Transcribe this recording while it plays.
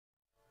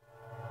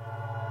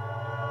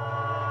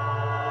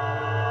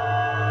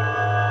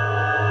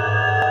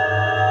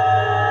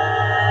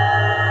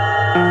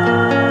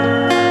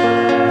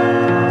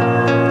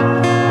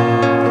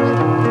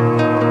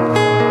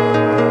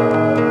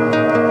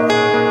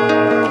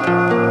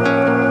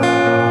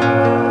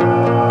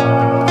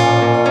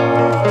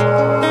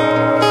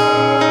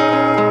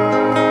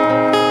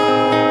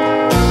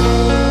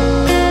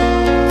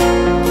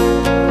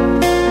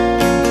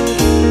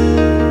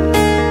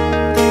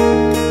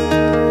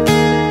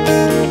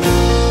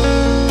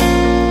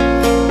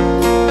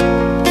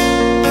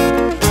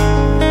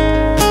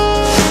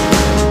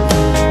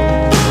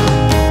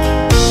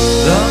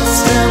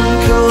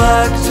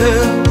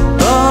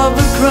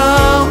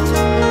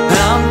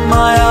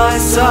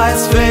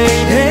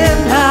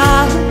fading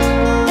out,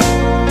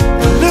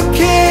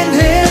 looking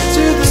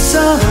into the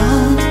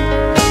sun.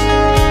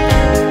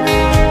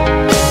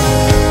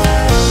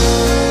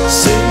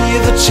 See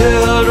the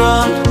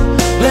children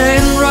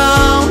playing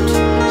round,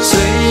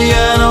 see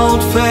an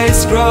old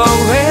face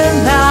growing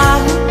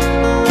out,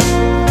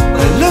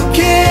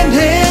 looking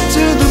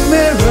into the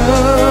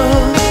mirror.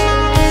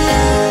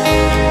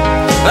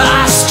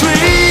 I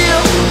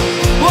scream,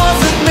 was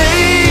it me?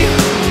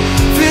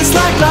 Feels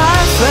like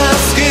life has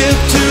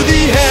skipped to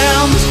the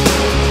end,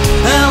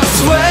 and I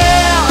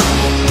swear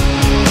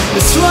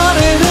it's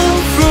running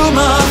through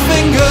my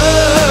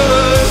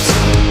fingers.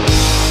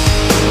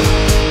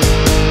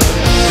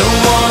 Don't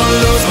wanna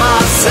lose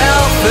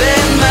myself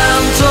in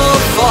mental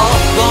fog.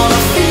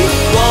 Wanna feel,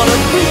 wanna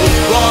breathe,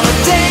 wanna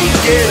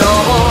take it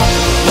all.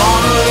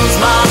 Wanna lose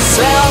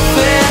myself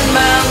in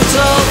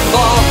mental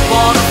fog.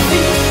 Wanna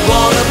feel,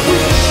 wanna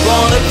breathe,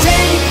 wanna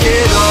take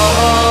it all.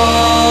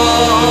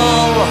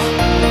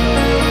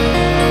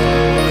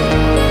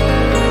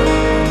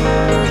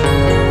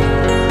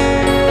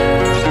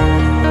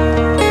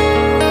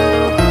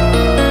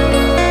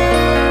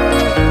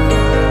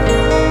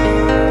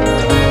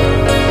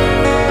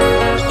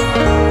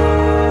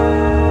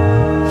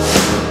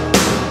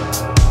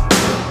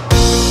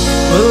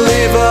 We'll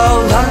leave our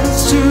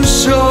lives too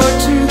short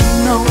to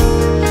know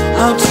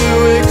how to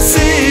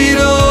exceed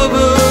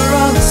over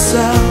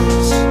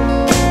ourselves.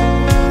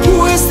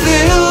 We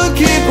still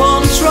keep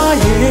on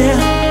trying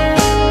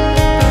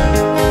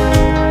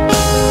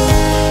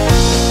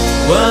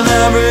when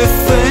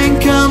everything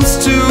comes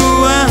to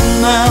an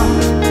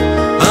end.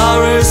 I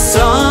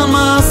resign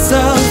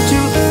myself to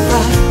the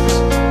fact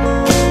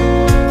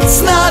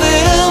it's not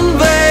in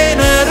vain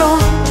at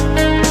all.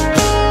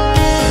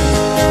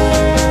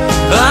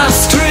 I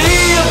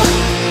scream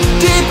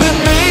deep in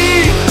me,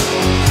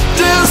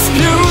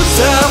 disputes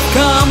have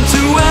come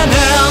to an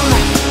end,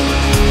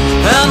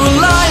 and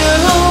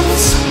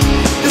reliance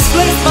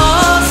displays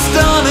my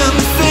stunning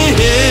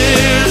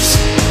fears.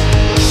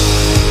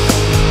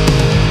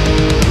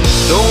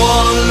 Don't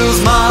wanna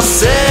lose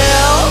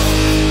myself,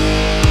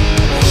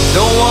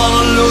 don't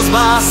wanna lose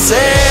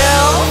myself.